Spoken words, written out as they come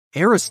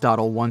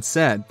Aristotle once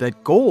said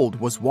that gold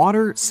was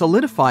water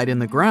solidified in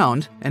the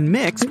ground and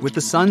mixed with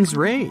the sun's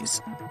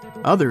rays.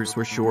 Others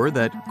were sure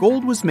that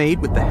gold was made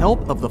with the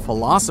help of the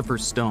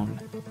philosopher's stone.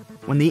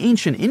 When the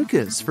ancient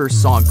Incas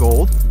first saw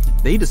gold,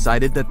 they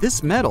decided that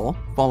this metal,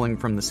 falling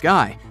from the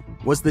sky,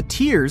 was the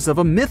tears of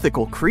a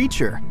mythical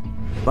creature.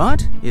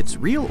 But its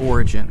real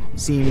origin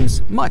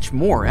seems much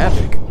more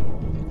epic.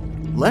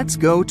 Let's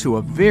go to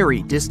a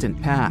very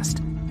distant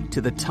past, to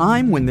the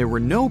time when there were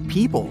no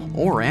people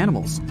or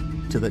animals,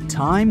 to the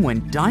time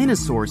when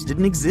dinosaurs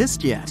didn't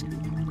exist yet,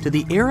 to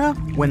the era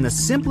when the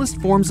simplest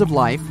forms of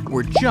life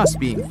were just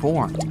being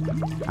formed.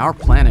 Our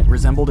planet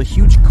resembled a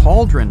huge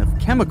cauldron of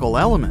chemical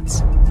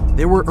elements.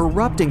 There were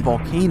erupting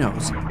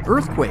volcanoes,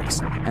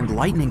 earthquakes, and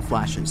lightning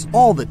flashes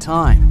all the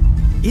time.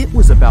 It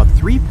was about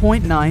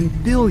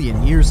 3.9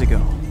 billion years ago.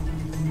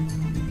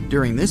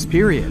 During this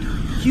period,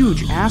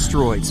 huge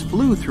asteroids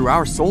flew through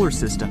our solar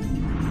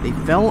system. They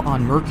fell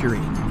on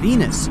Mercury,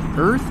 Venus,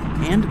 Earth,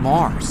 and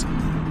Mars.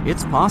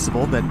 It's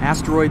possible that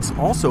asteroids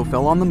also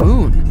fell on the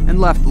moon and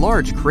left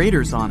large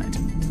craters on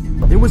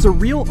it. There was a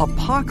real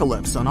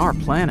apocalypse on our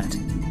planet.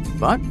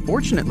 But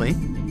fortunately,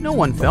 no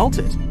one felt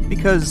it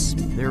because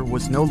there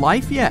was no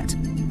life yet.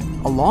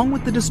 Along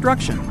with the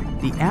destruction,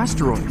 the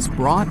asteroids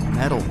brought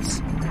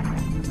metals.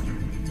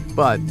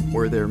 But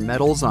were there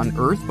metals on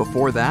Earth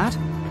before that?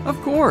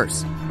 Of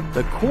course.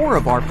 The core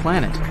of our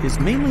planet is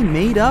mainly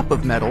made up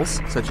of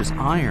metals such as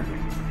iron.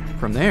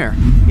 From there,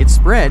 it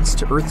spreads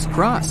to Earth's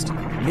crust,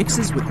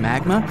 mixes with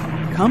magma,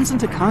 comes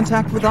into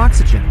contact with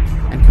oxygen,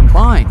 and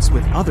combines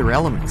with other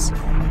elements.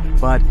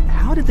 But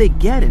how did they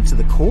get into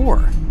the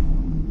core?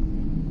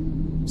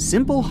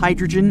 Simple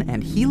hydrogen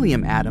and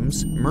helium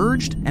atoms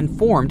merged and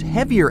formed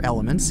heavier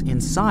elements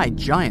inside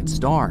giant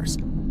stars.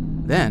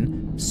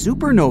 Then,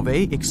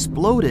 supernovae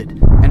exploded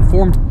and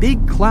formed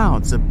big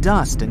clouds of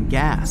dust and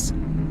gas.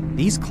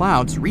 These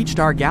clouds reached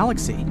our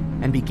galaxy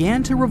and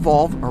began to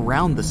revolve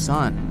around the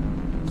sun.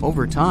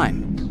 Over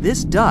time,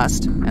 this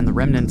dust and the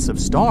remnants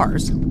of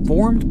stars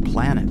formed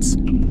planets.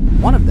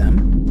 One of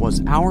them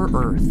was our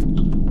Earth.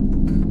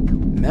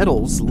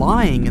 Metals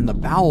lying in the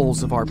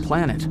bowels of our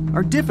planet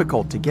are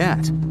difficult to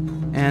get,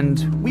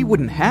 and we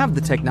wouldn't have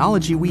the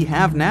technology we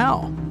have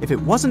now if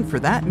it wasn't for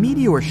that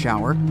meteor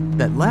shower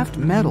that left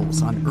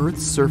metals on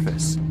Earth's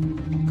surface.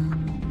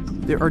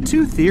 There are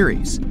two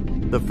theories.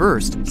 The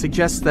first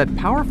suggests that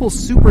powerful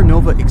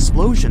supernova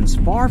explosions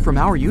far from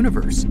our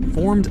universe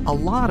formed a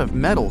lot of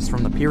metals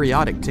from the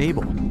periodic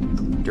table.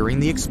 During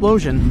the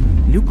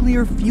explosion,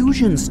 nuclear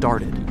fusion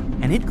started,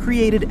 and it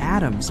created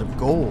atoms of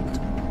gold.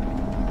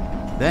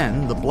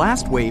 Then the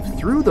blast wave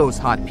threw those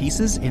hot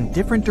pieces in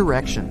different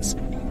directions.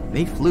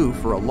 They flew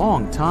for a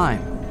long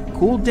time,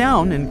 cooled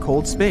down in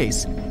cold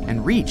space,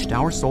 and reached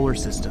our solar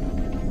system.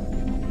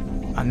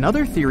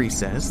 Another theory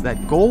says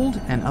that gold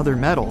and other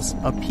metals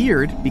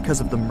appeared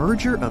because of the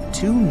merger of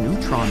two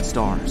neutron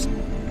stars.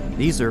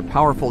 These are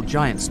powerful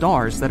giant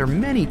stars that are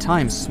many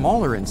times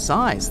smaller in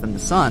size than the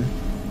Sun,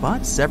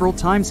 but several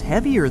times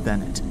heavier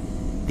than it.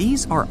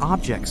 These are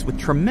objects with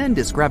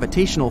tremendous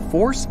gravitational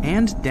force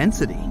and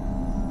density.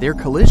 Their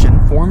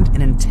collision formed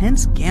an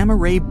intense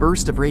gamma-ray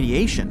burst of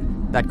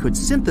radiation that could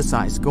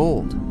synthesize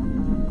gold.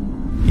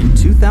 In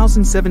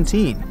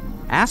 2017,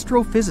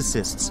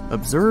 astrophysicists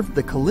observed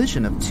the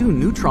collision of two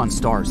neutron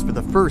stars for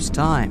the first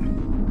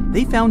time.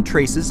 They found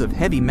traces of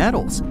heavy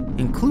metals,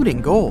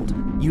 including gold,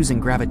 using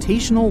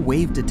gravitational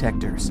wave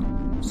detectors.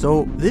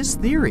 So this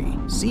theory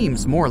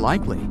seems more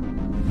likely.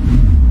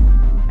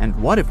 And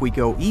what if we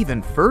go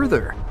even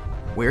further?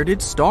 Where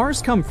did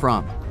stars come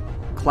from?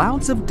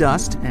 Clouds of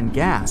dust and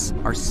gas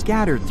are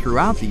scattered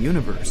throughout the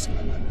universe.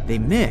 They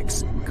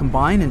mix,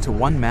 combine into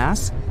one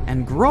mass,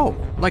 and grow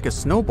like a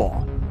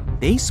snowball.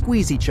 They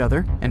squeeze each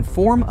other and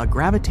form a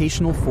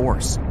gravitational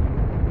force.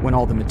 When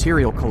all the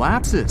material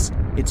collapses,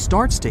 it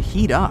starts to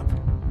heat up.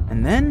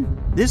 And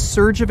then, this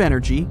surge of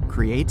energy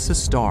creates a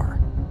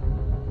star.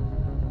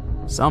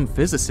 Some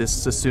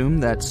physicists assume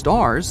that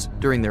stars,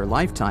 during their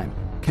lifetime,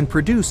 can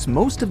produce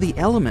most of the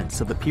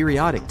elements of the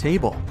periodic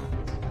table.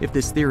 If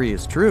this theory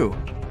is true,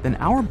 then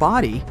our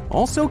body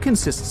also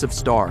consists of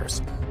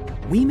stars.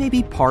 We may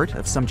be part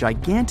of some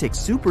gigantic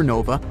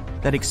supernova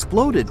that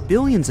exploded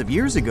billions of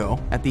years ago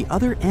at the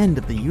other end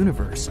of the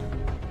universe.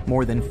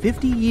 More than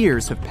 50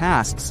 years have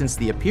passed since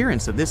the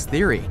appearance of this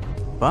theory,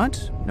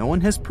 but no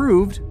one has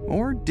proved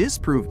or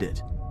disproved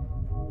it.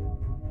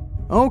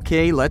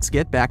 Okay, let's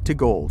get back to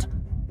gold.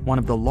 One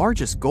of the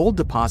largest gold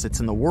deposits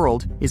in the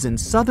world is in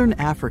southern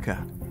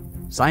Africa.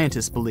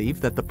 Scientists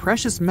believe that the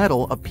precious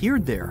metal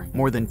appeared there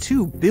more than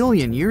 2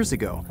 billion years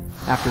ago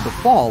after the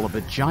fall of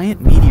a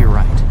giant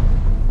meteorite.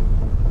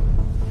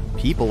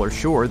 People are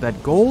sure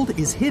that gold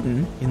is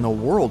hidden in the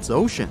world's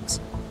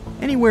oceans.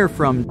 Anywhere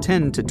from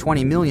 10 to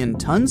 20 million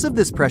tons of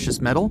this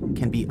precious metal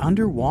can be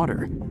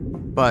underwater.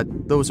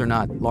 But those are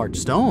not large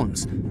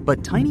stones,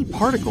 but tiny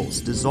particles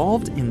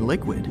dissolved in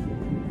liquid.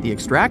 The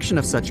extraction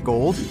of such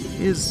gold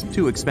is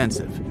too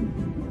expensive.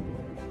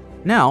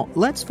 Now,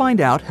 let's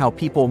find out how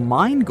people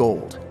mine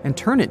gold and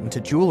turn it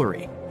into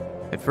jewelry.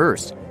 At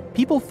first,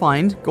 people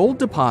find gold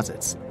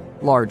deposits,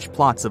 large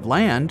plots of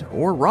land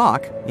or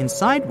rock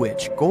inside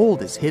which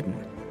gold is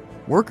hidden.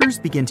 Workers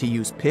begin to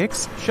use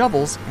picks,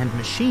 shovels, and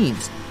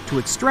machines to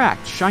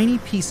extract shiny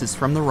pieces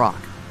from the rock.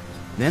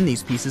 Then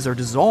these pieces are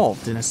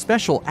dissolved in a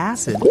special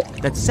acid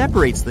that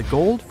separates the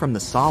gold from the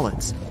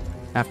solids.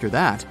 After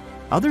that,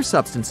 other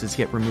substances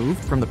get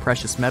removed from the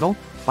precious metal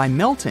by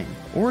melting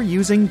or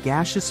using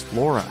gaseous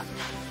flora.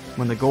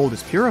 When the gold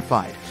is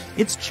purified,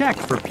 it's checked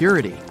for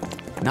purity.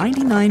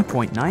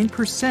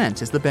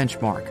 99.9% is the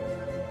benchmark.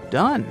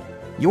 Done!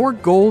 Your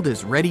gold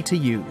is ready to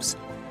use.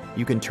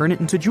 You can turn it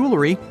into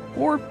jewelry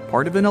or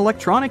part of an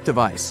electronic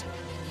device.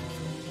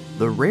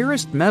 The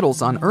rarest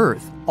metals on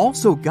Earth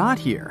also got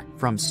here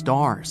from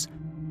stars.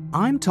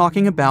 I'm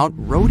talking about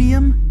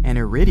rhodium and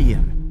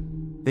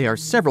iridium. They are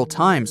several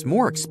times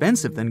more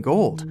expensive than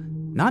gold,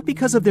 not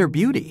because of their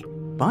beauty,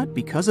 but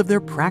because of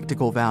their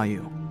practical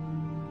value.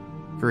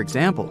 For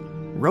example,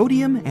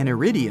 rhodium and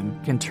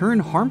iridium can turn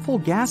harmful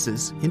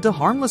gases into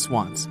harmless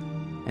ones,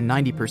 and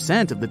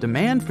 90% of the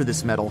demand for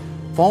this metal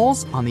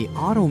falls on the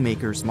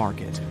automakers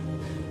market.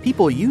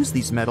 People use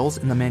these metals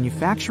in the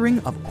manufacturing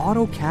of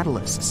auto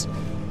catalysts.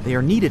 They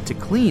are needed to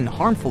clean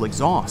harmful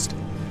exhaust.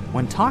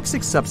 When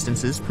toxic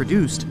substances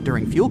produced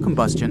during fuel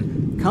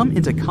combustion come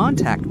into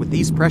contact with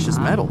these precious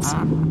metals,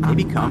 they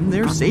become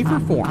their safer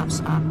forms.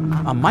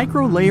 A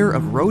microlayer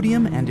of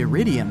rhodium and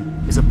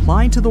iridium is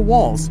applied to the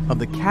walls of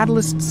the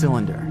catalyst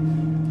cylinder.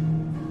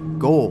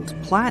 Gold,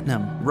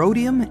 platinum,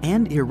 rhodium,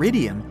 and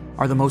iridium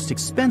are the most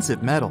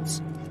expensive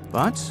metals.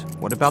 But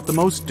what about the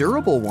most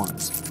durable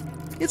ones?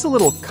 It's a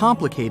little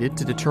complicated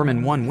to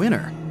determine one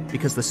winner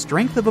because the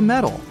strength of a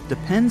metal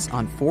depends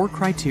on 4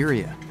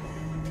 criteria.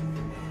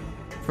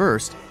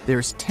 First,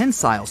 there's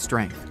tensile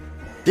strength.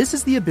 This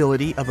is the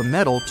ability of a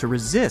metal to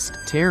resist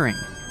tearing.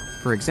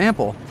 For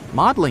example,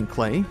 modeling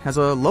clay has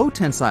a low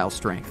tensile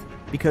strength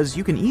because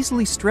you can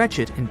easily stretch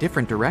it in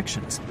different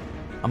directions.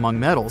 Among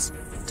metals,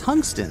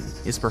 tungsten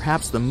is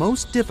perhaps the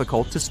most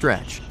difficult to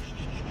stretch.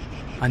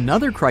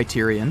 Another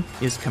criterion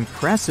is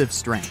compressive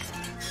strength.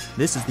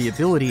 This is the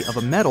ability of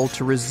a metal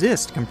to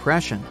resist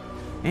compression.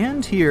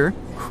 And here,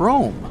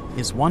 chrome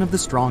is one of the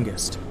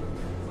strongest.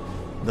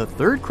 The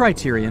third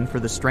criterion for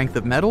the strength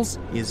of metals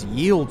is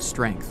yield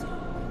strength.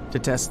 To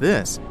test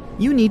this,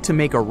 you need to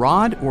make a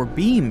rod or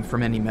beam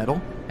from any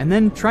metal and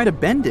then try to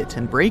bend it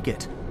and break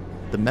it.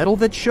 The metal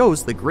that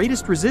shows the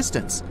greatest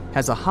resistance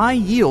has a high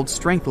yield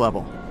strength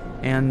level,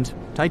 and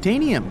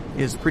titanium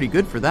is pretty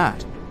good for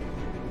that.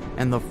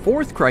 And the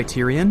fourth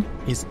criterion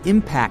is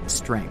impact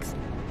strength.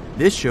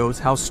 This shows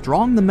how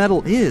strong the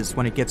metal is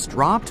when it gets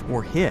dropped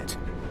or hit.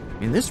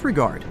 In this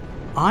regard,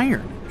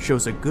 iron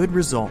shows a good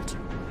result.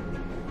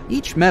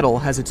 Each metal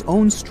has its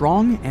own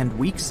strong and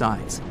weak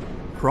sides.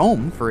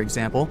 Chrome, for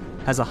example,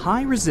 has a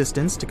high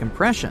resistance to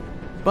compression,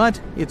 but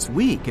it's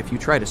weak if you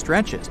try to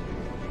stretch it.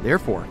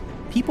 Therefore,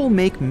 people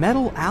make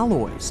metal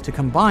alloys to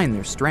combine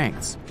their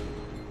strengths.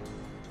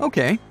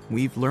 Okay,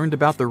 we've learned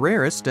about the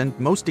rarest and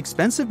most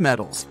expensive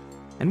metals.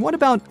 And what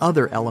about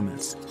other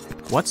elements?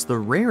 What's the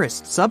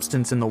rarest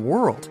substance in the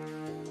world?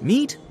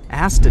 Meet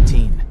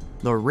astatine,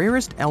 the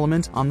rarest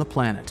element on the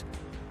planet.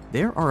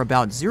 There are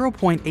about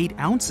 0.8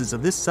 ounces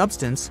of this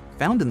substance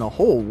found in the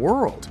whole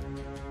world.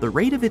 The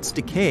rate of its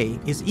decay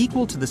is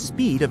equal to the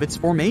speed of its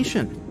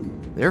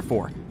formation.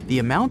 Therefore, the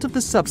amount of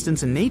the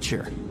substance in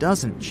nature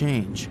doesn't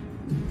change.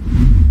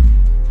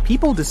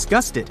 People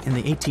discussed it in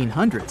the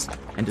 1800s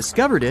and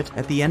discovered it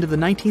at the end of the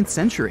 19th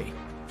century.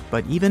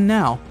 But even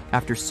now,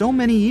 after so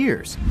many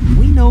years,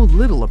 we know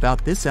little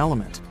about this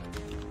element.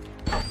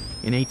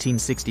 In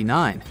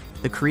 1869,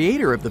 the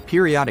creator of the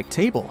periodic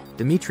table,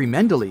 Dmitri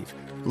Mendeleev,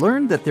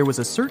 learned that there was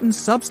a certain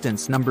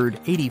substance numbered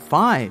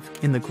 85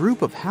 in the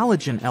group of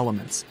halogen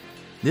elements.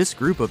 This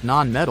group of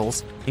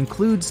nonmetals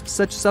includes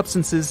such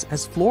substances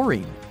as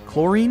fluorine,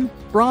 chlorine,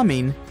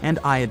 bromine, and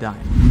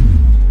iodine.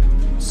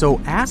 So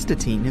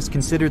astatine is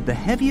considered the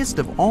heaviest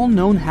of all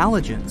known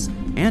halogens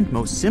and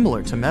most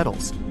similar to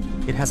metals.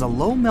 It has a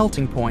low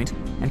melting point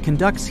and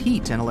conducts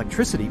heat and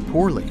electricity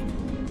poorly.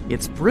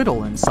 It's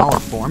brittle in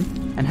solid form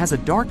and has a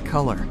dark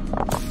color.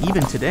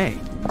 Even today,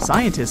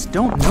 scientists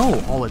don't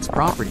know all its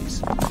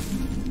properties.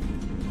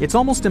 It's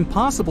almost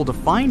impossible to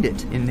find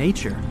it in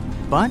nature,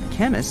 but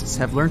chemists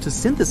have learned to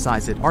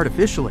synthesize it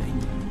artificially.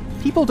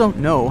 People don't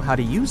know how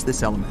to use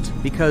this element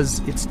because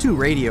it's too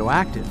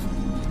radioactive.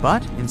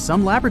 But in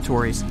some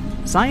laboratories,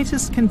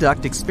 scientists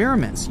conduct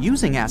experiments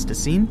using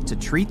astatine to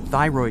treat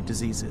thyroid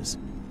diseases.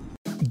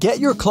 Get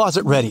your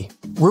closet ready.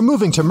 We're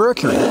moving to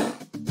Mercury.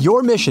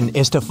 Your mission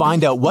is to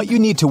find out what you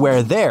need to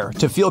wear there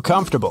to feel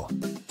comfortable.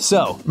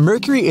 So,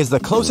 Mercury is the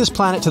closest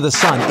planet to the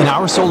Sun in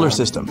our solar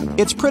system.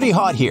 It's pretty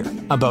hot here,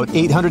 about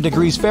 800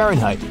 degrees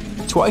Fahrenheit,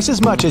 twice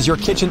as much as your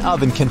kitchen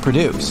oven can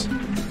produce.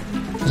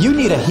 You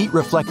need a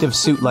heat-reflective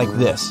suit like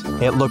this.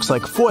 It looks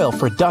like foil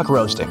for duck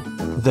roasting.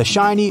 The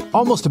shiny,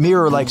 almost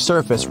mirror-like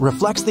surface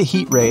reflects the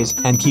heat rays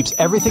and keeps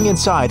everything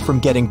inside from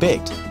getting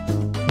baked.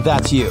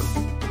 That's you.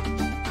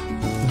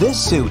 This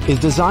suit is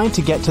designed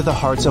to get to the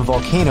hearts of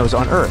volcanoes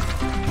on Earth.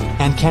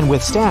 and can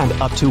withstand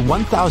up to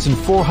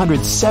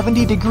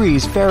 1,470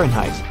 degrees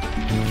Fahrenheit.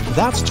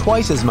 That's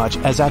twice as much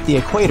as at the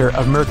equator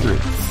of Mercury.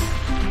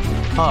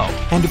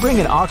 Oh, and bring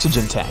an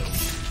oxygen tank.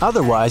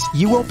 Otherwise,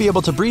 you won't be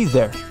able to breathe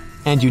there.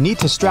 And you need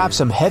to strap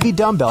some heavy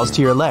dumbbells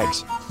to your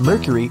legs.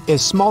 Mercury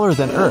is smaller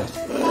than Earth,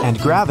 and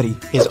gravity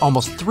is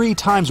almost 3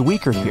 times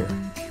weaker here.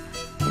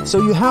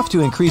 So you have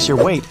to increase your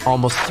weight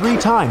almost 3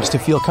 times to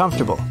feel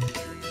comfortable.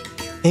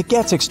 It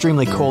gets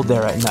extremely cold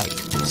there at night,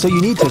 so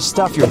you need to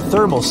stuff your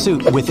thermal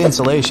suit with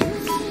insulation.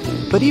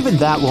 But even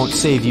that won't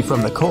save you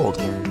from the cold.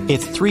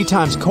 It's 3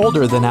 times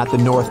colder than at the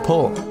North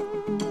Pole.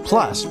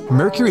 Plus,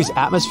 Mercury's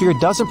atmosphere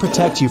doesn't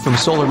protect you from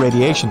solar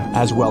radiation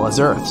as well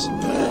as Earth's.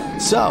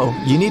 So,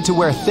 you need to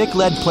wear thick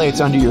lead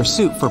plates under your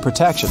suit for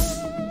protection.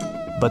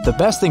 But the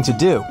best thing to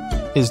do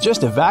is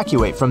just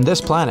evacuate from this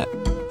planet.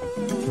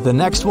 The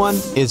next one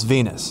is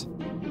Venus.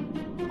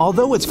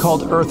 Although it's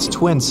called Earth's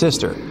twin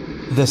sister,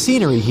 the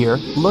scenery here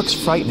looks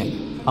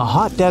frightening. A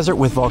hot desert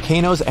with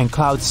volcanoes and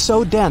clouds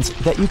so dense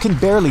that you can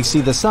barely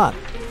see the sun.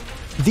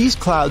 These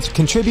clouds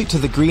contribute to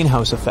the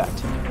greenhouse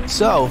effect.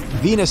 So,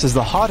 Venus is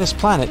the hottest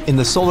planet in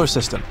the solar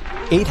system,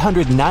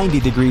 890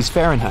 degrees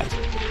Fahrenheit.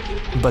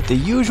 But the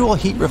usual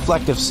heat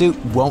reflective suit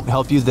won't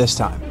help you this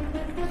time.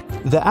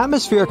 The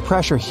atmospheric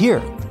pressure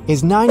here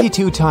is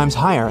 92 times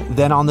higher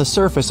than on the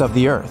surface of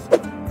the Earth.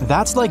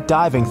 That's like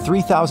diving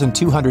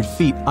 3,200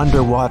 feet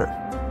underwater.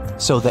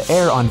 So the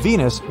air on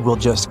Venus will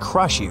just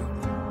crush you.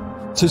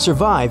 To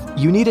survive,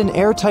 you need an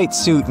airtight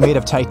suit made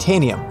of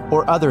titanium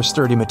or other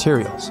sturdy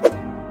materials.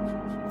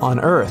 On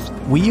Earth,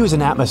 we use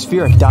an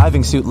atmospheric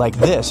diving suit like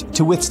this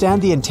to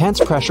withstand the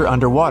intense pressure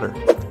underwater.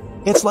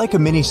 It's like a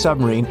mini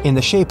submarine in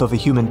the shape of a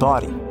human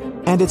body,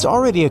 and it's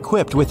already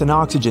equipped with an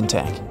oxygen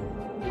tank.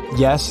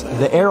 Yes,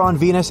 the air on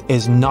Venus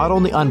is not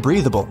only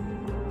unbreathable,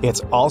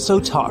 it's also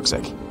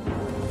toxic.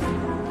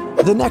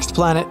 The next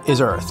planet is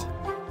Earth.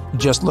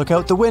 Just look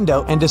out the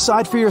window and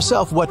decide for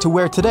yourself what to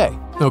wear today,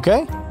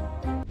 okay?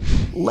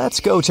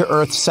 Let's go to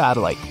Earth's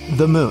satellite,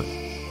 the Moon.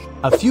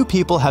 A few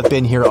people have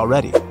been here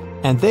already,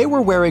 and they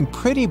were wearing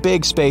pretty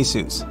big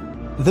spacesuits.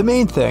 The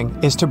main thing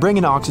is to bring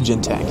an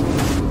oxygen tank.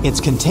 It's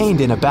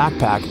contained in a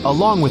backpack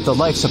along with the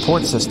life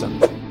support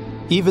system.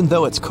 Even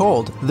though it's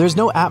cold, there's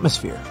no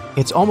atmosphere.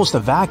 It's almost a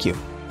vacuum,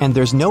 and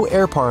there's no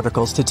air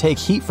particles to take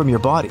heat from your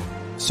body,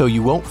 so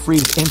you won't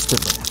freeze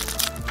instantly.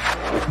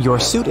 Your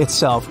suit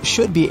itself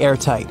should be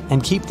airtight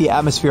and keep the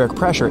atmospheric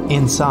pressure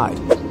inside.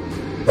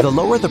 The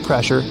lower the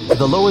pressure,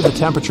 the lower the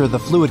temperature the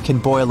fluid can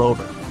boil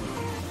over.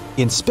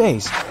 In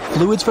space,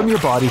 fluids from your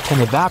body can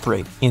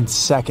evaporate in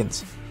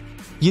seconds.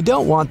 You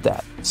don't want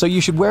that, so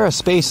you should wear a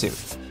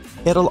spacesuit.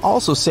 It'll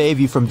also save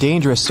you from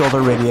dangerous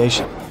solar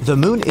radiation. The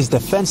Moon is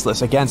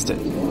defenseless against it.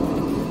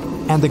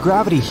 And the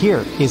gravity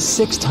here is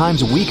 6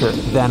 times weaker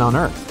than on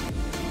Earth.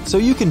 So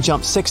you can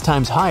jump 6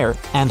 times higher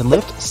and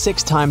lift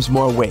 6 times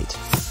more weight.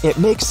 It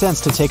makes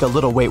sense to take a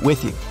little weight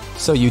with you,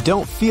 so you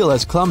don't feel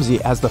as clumsy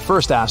as the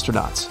first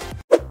astronauts.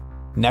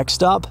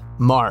 Next up,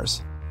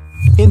 Mars.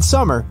 In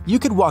summer, you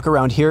could walk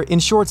around here in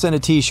shorts and a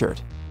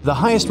t-shirt. The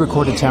highest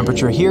recorded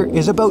temperature here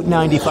is about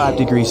 95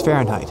 degrees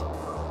Fahrenheit.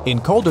 In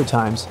colder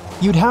times,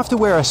 you'd have to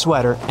wear a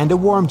sweater and a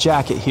warm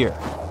jacket here,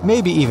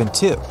 maybe even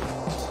 2.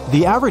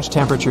 The average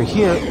temperature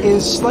here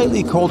is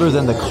slightly colder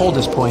than the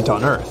coldest point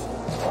on Earth.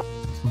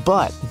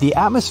 But the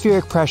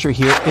atmospheric pressure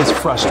here is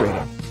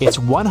frustrating. It's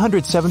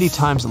 170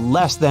 times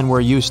less than we're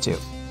used to.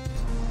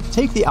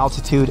 Take the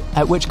altitude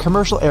at which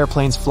commercial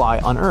airplanes fly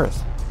on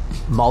Earth.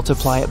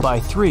 Multiply it by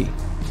 3.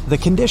 The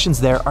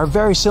conditions there are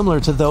very similar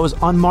to those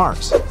on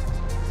Mars.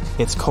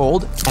 It's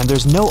cold and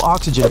there's no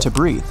oxygen to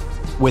breathe.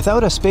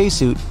 Without a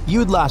spacesuit,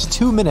 you'd last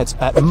 2 minutes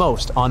at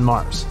most on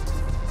Mars.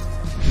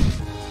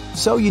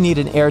 So you need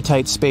an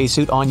airtight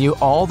spacesuit on you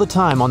all the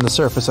time on the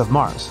surface of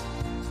Mars.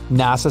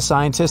 NASA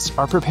scientists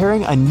are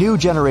preparing a new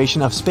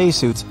generation of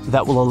spacesuits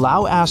that will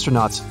allow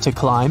astronauts to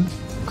climb,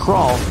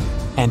 crawl,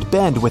 and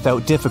bend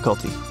without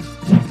difficulty.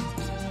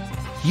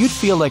 You'd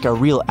feel like a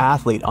real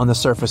athlete on the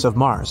surface of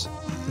Mars.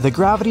 The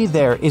gravity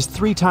there is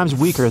 3 times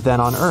weaker than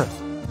on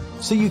Earth,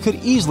 so you could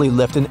easily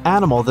lift an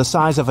animal the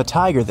size of a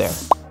tiger there.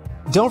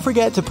 Don't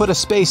forget to put a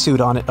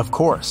spacesuit on it, of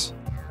course.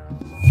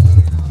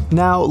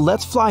 Now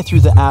let's fly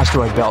through the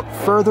asteroid belt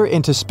further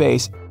into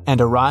space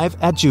and arrive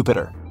at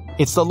Jupiter.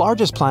 It's the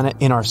largest planet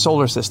in our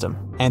solar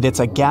system, and it's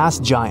a gas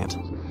giant.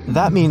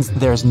 That means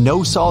there's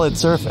no solid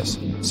surface,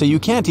 so you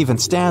can't even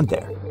stand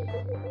there.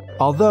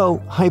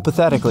 Although,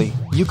 hypothetically,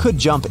 you could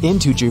jump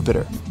into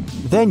Jupiter.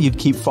 Then you'd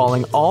keep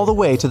falling all the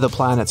way to the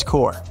planet's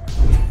core.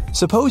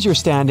 Suppose you're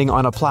standing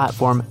on a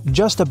platform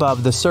just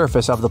above the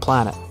surface of the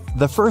planet.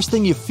 The first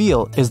thing you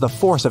feel is the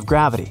force of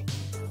gravity.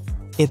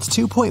 It's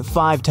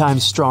 2.5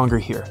 times stronger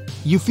here.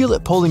 You feel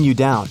it pulling you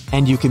down,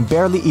 and you can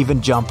barely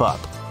even jump up.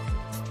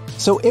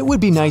 So it would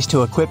be nice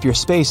to equip your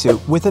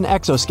spacesuit with an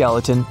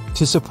exoskeleton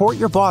to support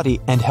your body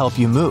and help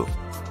you move.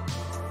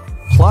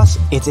 Plus,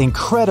 it's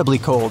incredibly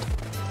cold.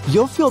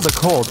 You'll feel the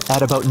cold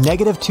at about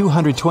negative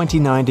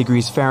 229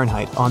 degrees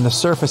Fahrenheit on the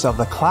surface of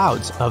the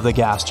clouds of the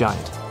gas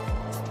giant.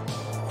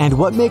 And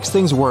what makes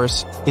things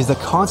worse is the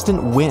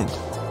constant wind.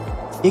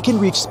 it can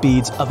reach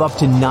speeds of up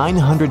to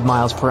 900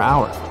 miles per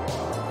hour,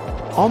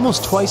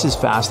 almost twice as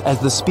fast as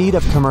the speed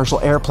of commercial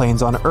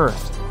airplanes on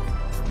Earth.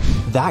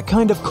 That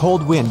kind of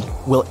cold wind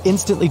will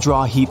instantly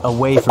draw heat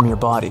away from your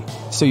body,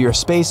 so your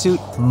spacesuit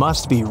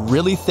must be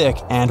really thick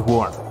and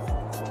warm.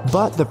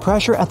 But the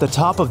pressure at the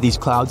top of these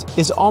clouds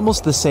is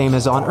almost the same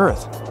as on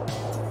Earth.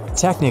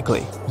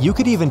 Technically, you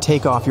could even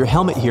take off your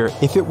helmet here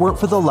if it weren't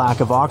for the lack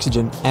of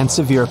oxygen and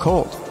severe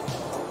cold.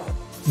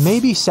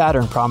 Maybe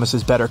Saturn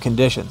promises better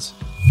conditions.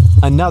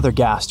 Another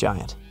gas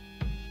giant.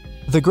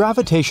 The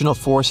gravitational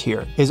force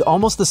here is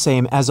almost the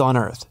same as on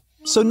Earth,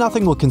 so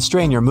nothing will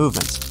constrain your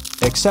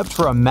movements, except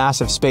for a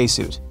massive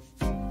spacesuit.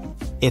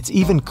 It's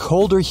even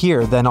colder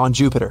here than on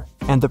Jupiter,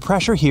 and the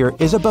pressure here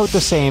is about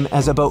the same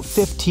as about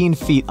 15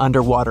 feet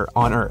underwater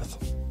on Earth.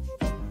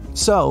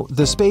 So,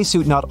 the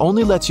spacesuit not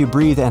only lets you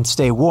breathe and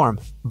stay warm,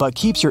 but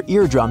keeps your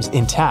eardrums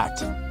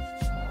intact.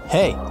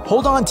 Hey,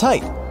 hold on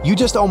tight! You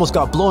just almost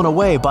got blown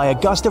away by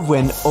a gust of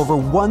wind over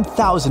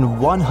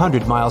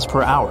 1,100 miles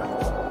per hour.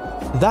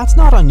 That's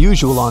not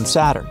unusual on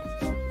Saturn.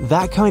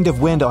 That kind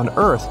of wind on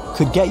Earth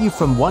could get you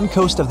from one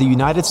coast of the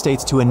United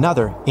States to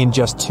another in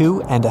just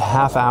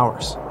 2.5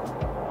 hours.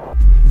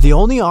 The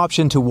only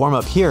option to warm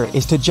up here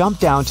is to jump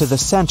down to the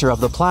center of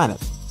the planet.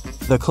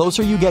 The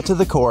closer you get to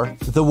the core,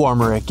 the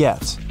warmer it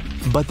gets.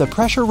 But the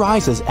pressure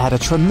rises at a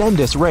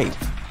tremendous rate.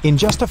 In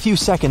just a few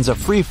seconds of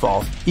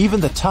freefall, even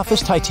the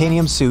toughest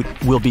titanium suit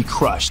will be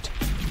crushed.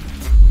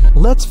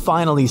 Let's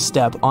finally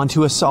step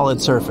onto a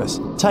solid surface,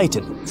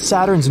 Titan,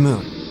 Saturn's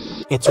moon.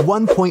 It's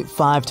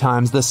 1.5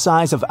 times the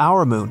size of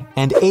our moon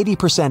and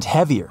 80%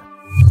 heavier.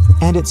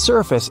 And its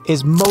surface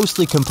is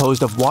mostly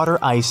composed of water,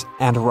 ice,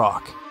 and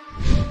rock.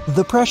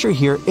 The pressure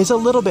here is a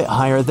little bit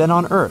higher than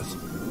on Earth.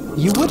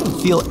 You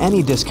wouldn't feel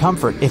any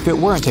discomfort if it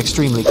weren't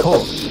extremely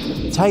cold.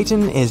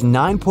 Titan is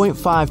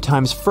 9.5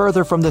 times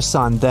further from the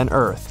Sun than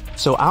Earth,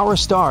 so our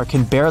star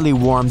can barely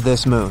warm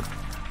this moon.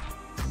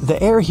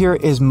 The air here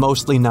is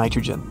mostly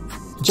nitrogen,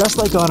 just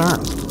like on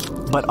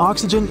Earth. But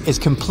oxygen is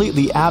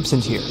completely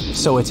absent here,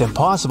 so it's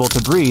impossible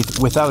to breathe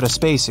without a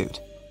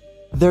spacesuit.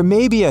 There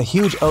may be a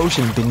huge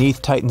ocean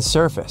beneath Titan's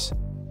surface.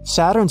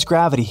 Saturn's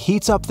gravity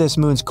heats up this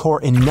moon's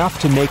core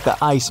enough to make the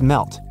ice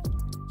melt.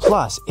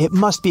 Plus, it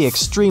must be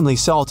extremely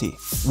salty,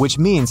 which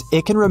means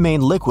it can remain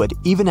liquid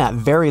even at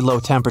very low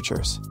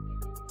temperatures.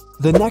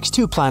 The next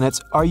two planets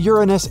are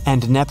Uranus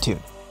and Neptune.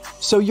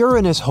 So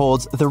Uranus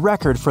holds the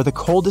record for the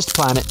coldest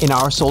planet in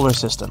our solar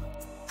system.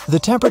 The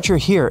temperature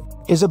here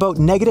is about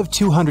negative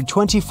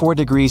 224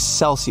 degrees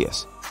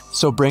Celsius,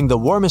 so bring the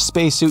warmest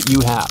spacesuit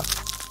you have.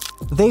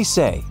 They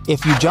say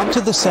if you jump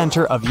to the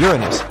center of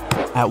Uranus,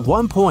 at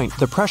one point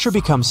the pressure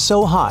becomes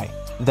so high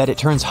that it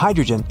turns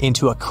hydrogen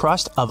into a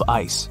crust of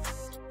ice.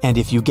 And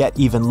if you get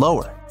even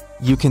lower,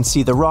 you can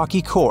see the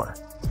rocky core.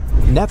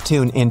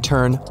 Neptune, in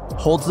turn,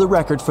 holds the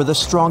record for the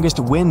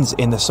strongest winds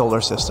in the solar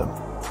system.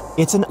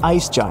 It's an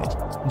ice giant,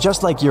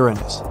 just like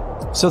Uranus.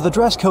 So the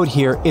dress code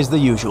here is the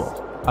usual: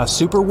 a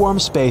super warm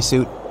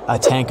spacesuit, a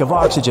tank of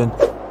oxygen,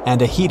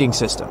 and a heating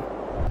system.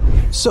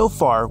 So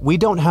far, we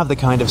don't have the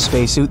kind of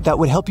spacesuit that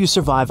would help you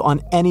survive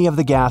on any of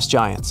the gas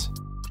giants.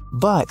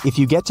 But if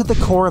you get to the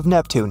core of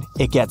Neptune,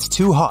 it gets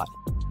too hot.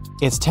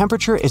 Its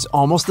temperature is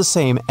almost the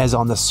same as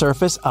on the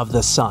surface of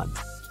the Sun.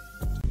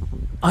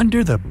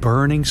 Under the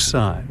burning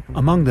sun,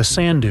 among the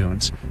sand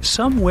dunes,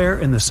 somewhere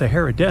in the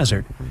Sahara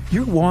Desert,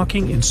 you're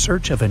walking in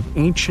search of an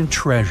ancient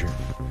treasure.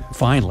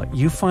 Finally,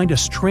 you find a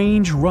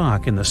strange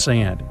rock in the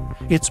sand.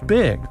 It's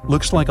big,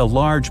 looks like a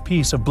large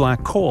piece of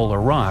black coal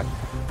or rock,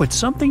 but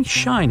something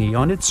shiny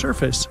on its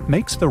surface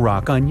makes the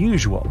rock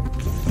unusual.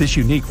 This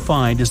unique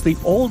find is the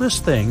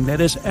oldest thing that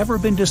has ever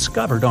been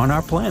discovered on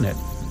our planet.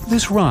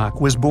 This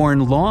rock was born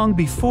long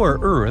before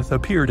Earth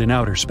appeared in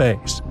outer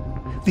space.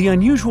 The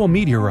unusual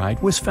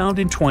meteorite was found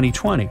in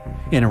 2020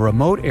 in a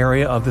remote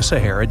area of the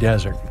Sahara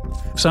Desert.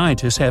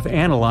 Scientists have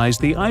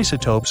analyzed the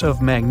isotopes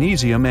of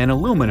magnesium and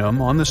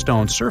aluminum on the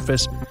stone's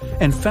surface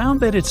and found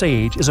that its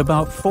age is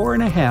about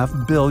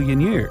 4.5 billion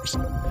years.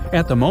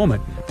 At the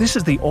moment, this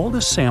is the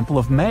oldest sample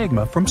of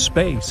magma from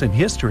space in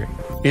history.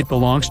 It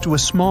belongs to a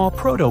small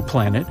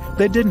protoplanet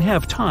that didn't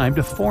have time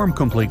to form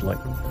completely.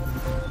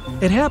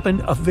 It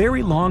happened a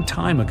very long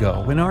time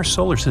ago when our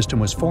solar system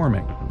was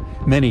forming.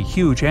 Many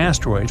huge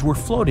asteroids were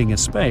floating in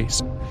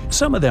space.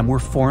 Some of them were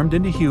formed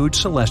into huge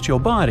celestial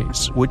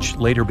bodies, which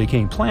later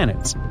became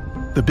planets.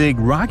 The big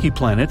rocky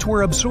planets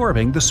were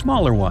absorbing the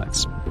smaller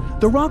ones.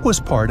 The rock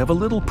was part of a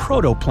little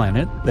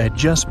protoplanet that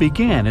just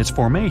began its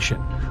formation,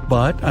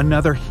 but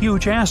another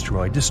huge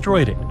asteroid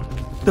destroyed it.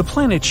 The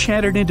planet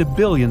shattered into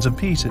billions of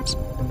pieces.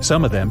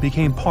 Some of them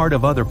became part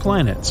of other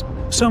planets.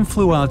 Some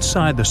flew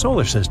outside the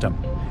solar system,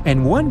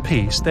 and one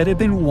piece that had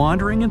been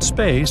wandering in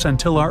space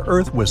until our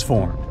Earth was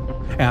formed.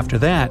 After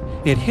that,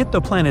 it hit the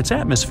planet's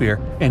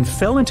atmosphere and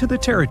fell into the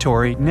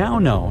territory now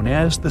known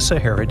as the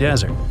Sahara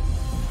Desert.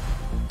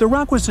 The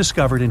rock was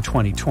discovered in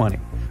 2020,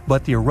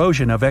 but the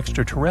erosion of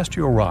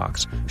extraterrestrial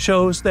rocks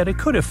shows that it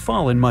could have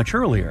fallen much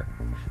earlier.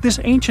 This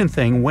ancient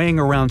thing weighing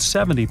around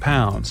 70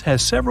 pounds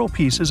has several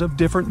pieces of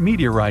different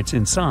meteorites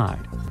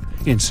inside.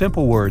 In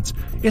simple words,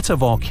 it's a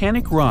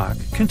volcanic rock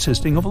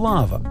consisting of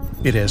lava.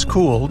 It has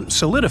cooled,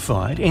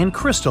 solidified, and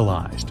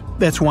crystallized.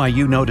 That's why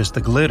you notice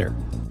the glitter.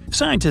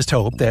 Scientists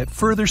hope that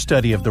further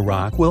study of the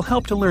rock will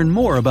help to learn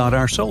more about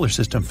our solar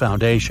system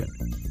foundation.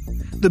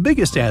 The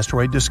biggest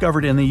asteroid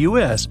discovered in the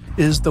U.S.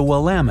 is the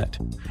Willamette.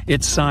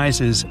 Its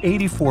size is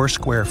 84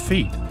 square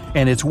feet,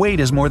 and its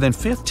weight is more than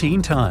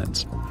 15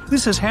 tons.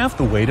 This is half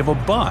the weight of a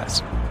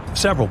bus.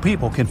 Several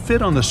people can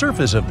fit on the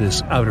surface of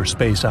this outer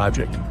space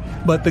object.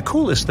 But the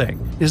coolest thing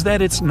is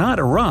that it's not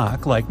a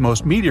rock like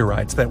most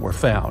meteorites that were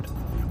found.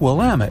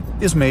 Willamette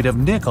is made of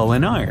nickel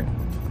and iron.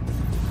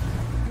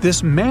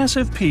 This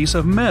massive piece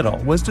of metal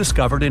was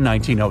discovered in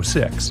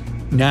 1906.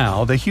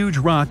 Now, the huge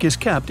rock is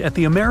kept at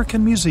the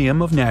American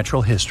Museum of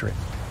Natural History.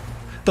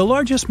 The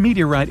largest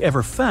meteorite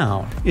ever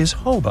found is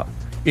Hoba.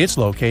 It's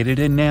located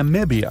in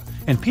Namibia,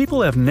 and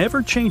people have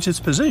never changed its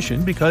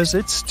position because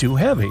it's too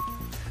heavy.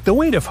 The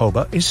weight of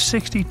Hoba is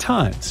 60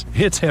 tons.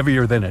 It's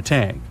heavier than a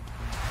tank.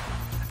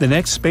 The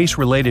next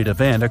space-related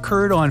event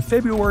occurred on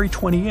February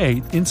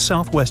 28 in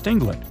southwest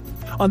England.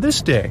 On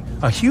this day,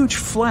 a huge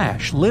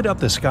flash lit up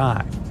the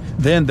sky.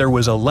 Then there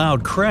was a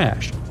loud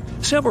crash.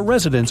 Several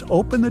residents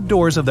opened the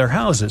doors of their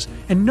houses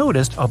and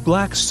noticed a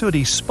black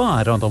sooty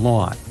spot on the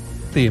lawn.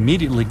 They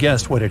immediately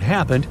guessed what had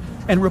happened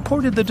and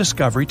reported the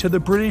discovery to the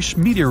British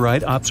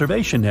Meteorite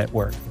Observation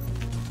Network.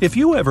 If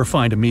you ever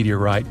find a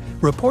meteorite,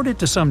 report it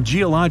to some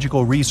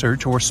geological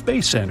research or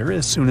space center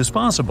as soon as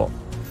possible.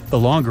 The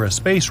longer a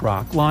space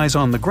rock lies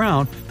on the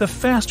ground, the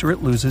faster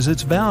it loses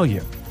its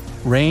value.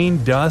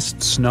 Rain,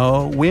 dust,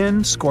 snow,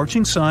 wind,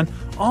 scorching sun,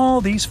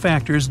 all these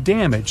factors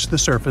damage the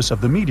surface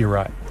of the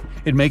meteorite.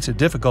 It makes it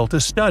difficult to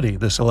study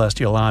the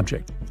celestial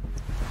object.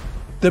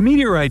 The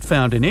meteorite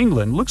found in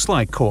England looks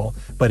like coal,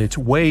 but it's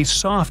way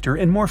softer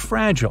and more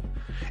fragile.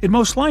 It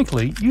most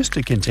likely used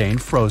to contain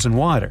frozen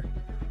water.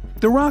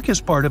 The rock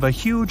is part of a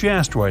huge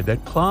asteroid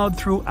that plowed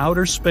through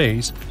outer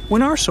space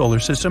when our solar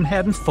system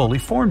hadn't fully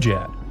formed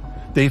yet.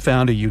 They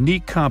found a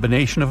unique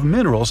combination of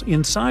minerals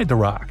inside the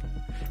rock.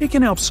 It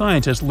can help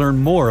scientists learn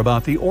more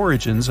about the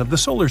origins of the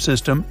solar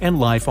system and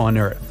life on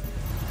Earth.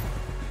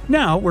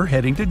 Now we're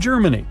heading to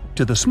Germany,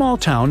 to the small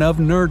town of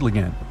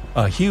Nördlingen.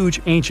 A huge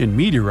ancient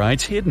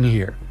meteorite's hidden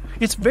here.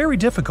 It's very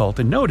difficult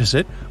to notice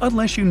it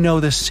unless you know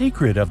the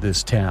secret of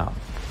this town.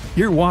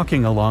 You're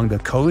walking along the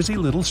cozy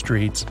little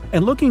streets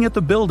and looking at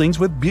the buildings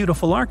with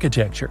beautiful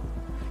architecture.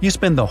 You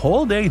spend the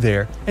whole day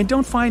there and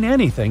don't find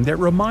anything that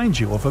reminds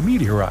you of a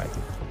meteorite.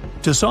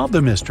 To solve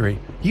the mystery,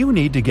 you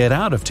need to get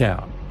out of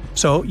town.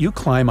 So you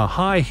climb a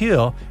high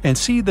hill and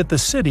see that the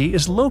city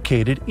is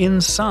located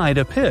inside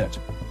a pit.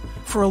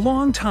 For a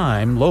long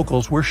time,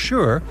 locals were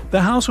sure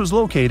the house was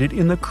located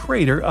in the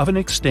crater of an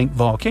extinct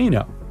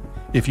volcano.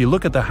 If you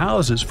look at the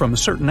houses from a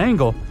certain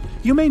angle,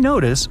 you may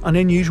notice an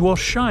unusual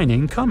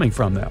shining coming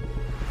from them.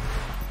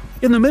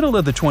 In the middle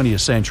of the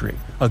 20th century,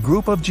 a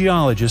group of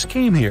geologists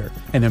came here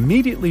and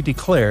immediately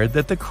declared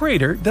that the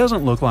crater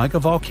doesn't look like a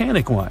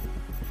volcanic one.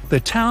 The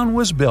town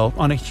was built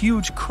on a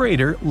huge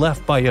crater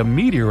left by a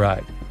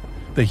meteorite.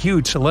 The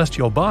huge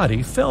celestial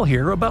body fell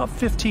here about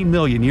 15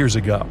 million years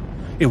ago.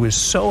 It was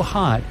so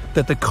hot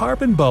that the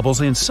carbon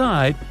bubbles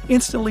inside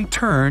instantly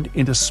turned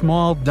into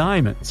small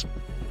diamonds.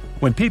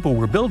 When people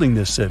were building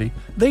this city,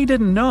 they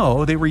didn't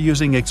know they were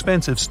using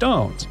expensive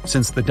stones,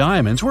 since the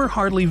diamonds were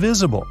hardly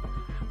visible.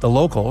 The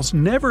locals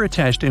never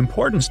attached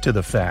importance to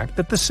the fact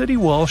that the city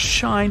walls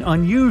shine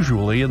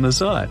unusually in the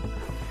sun.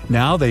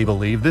 Now they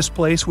believe this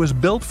place was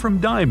built from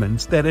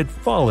diamonds that had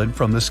fallen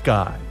from the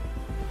sky.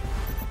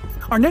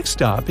 Our next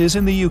stop is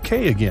in the UK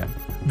again.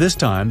 This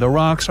time the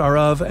rocks are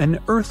of an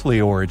earthly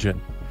origin.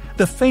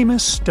 The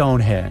famous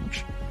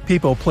Stonehenge.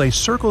 People place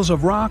circles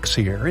of rocks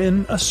here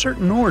in a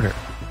certain order.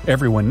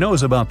 Everyone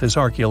knows about this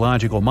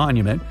archaeological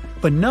monument,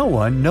 but no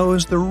one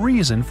knows the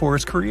reason for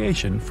its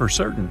creation for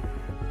certain.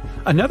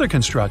 Another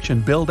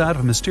construction built out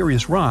of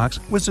mysterious rocks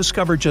was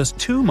discovered just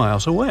 2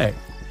 miles away.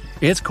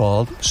 It's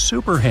called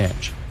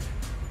Superhenge.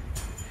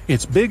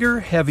 It's bigger,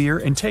 heavier,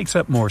 and takes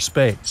up more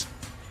space.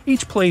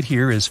 Each plate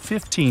here is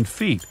 15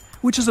 feet,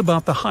 which is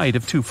about the height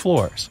of 2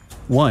 floors.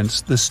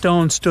 Once, the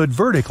stone stood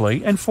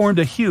vertically and formed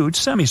a huge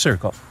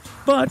semicircle.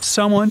 But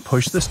someone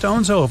pushed the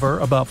stones over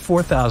about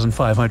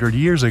 4,500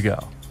 years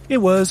ago. It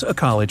was a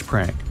college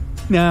prank.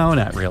 No,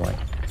 not really.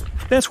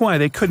 That's why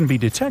they couldn't be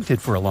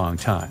detected for a long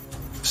time.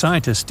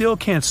 Scientists still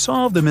can't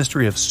solve the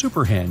mystery of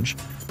Superhenge,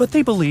 but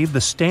they believe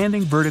the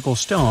standing vertical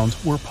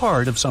stones were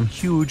part of some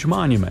huge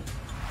monument.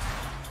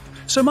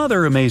 Some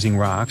other amazing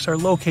rocks are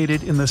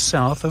located in the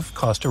south of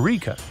Costa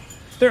Rica.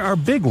 There are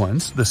big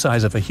ones, the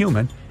size of a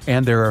human,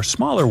 and there are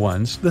smaller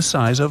ones, the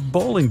size of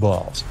bowling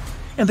balls.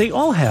 And they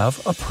all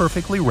have a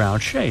perfectly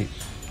round shape.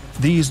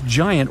 These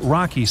giant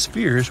rocky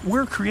spheres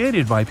were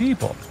created by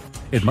people.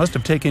 It must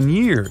have taken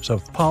years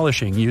of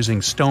polishing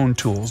using stone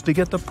tools to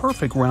get the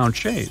perfect round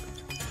shape.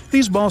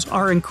 These balls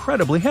are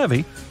incredibly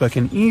heavy, but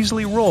can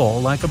easily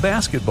roll like a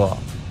basketball.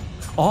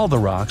 All the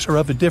rocks are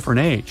of a different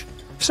age.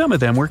 Some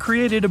of them were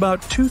created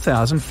about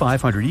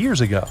 2,500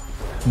 years ago.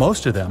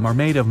 Most of them are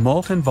made of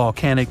molten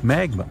volcanic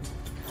magma.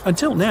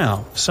 Until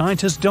now,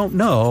 scientists don't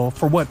know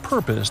for what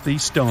purpose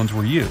these stones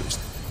were used.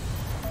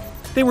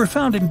 They were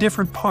found in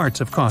different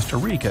parts of Costa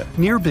Rica,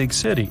 near big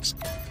cities.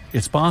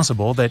 It's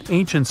possible that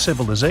ancient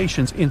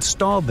civilizations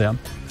installed them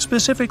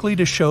specifically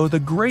to show the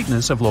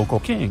greatness of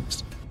local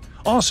kings.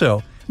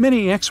 Also,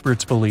 many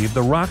experts believe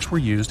the rocks were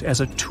used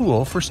as a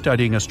tool for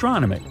studying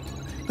astronomy.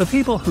 The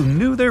people who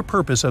knew their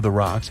purpose of the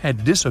rocks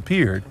had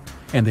disappeared,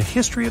 and the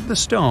history of the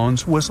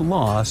stones was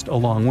lost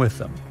along with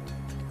them.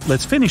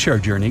 Let's finish our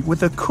journey with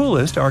the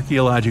coolest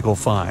archaeological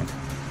find.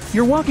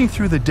 You're walking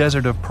through the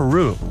desert of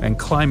Peru and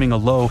climbing a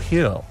low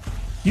hill.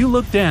 You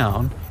look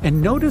down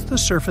and notice the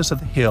surface of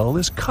the hill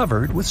is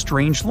covered with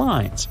strange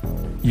lines.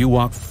 You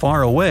walk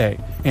far away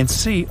and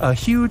see a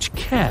huge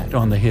cat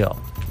on the hill.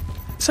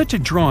 Such a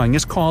drawing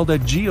is called a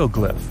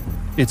geoglyph.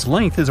 Its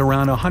length is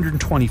around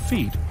 120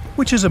 feet,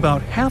 which is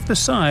about half the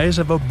size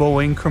of a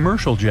Boeing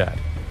commercial jet.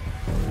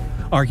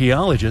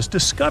 Archaeologists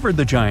discovered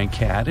the giant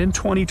cat in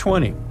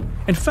 2020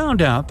 and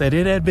found out that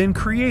it had been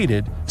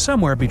created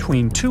somewhere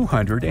between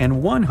 200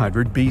 and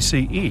 100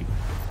 BCE.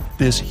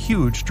 This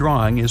huge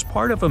drawing is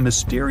part of a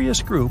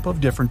mysterious group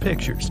of different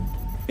pictures.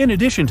 In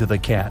addition to the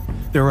cat,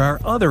 there are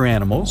other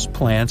animals,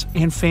 plants,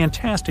 and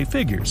fantastic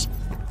figures.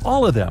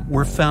 All of them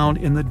were found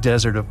in the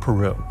desert of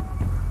Peru.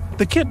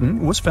 The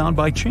kitten was found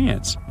by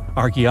chance.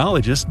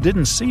 Archaeologists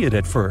didn't see it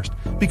at first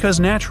because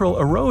natural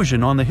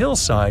erosion on the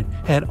hillside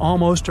had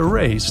almost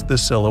erased the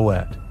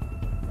silhouette.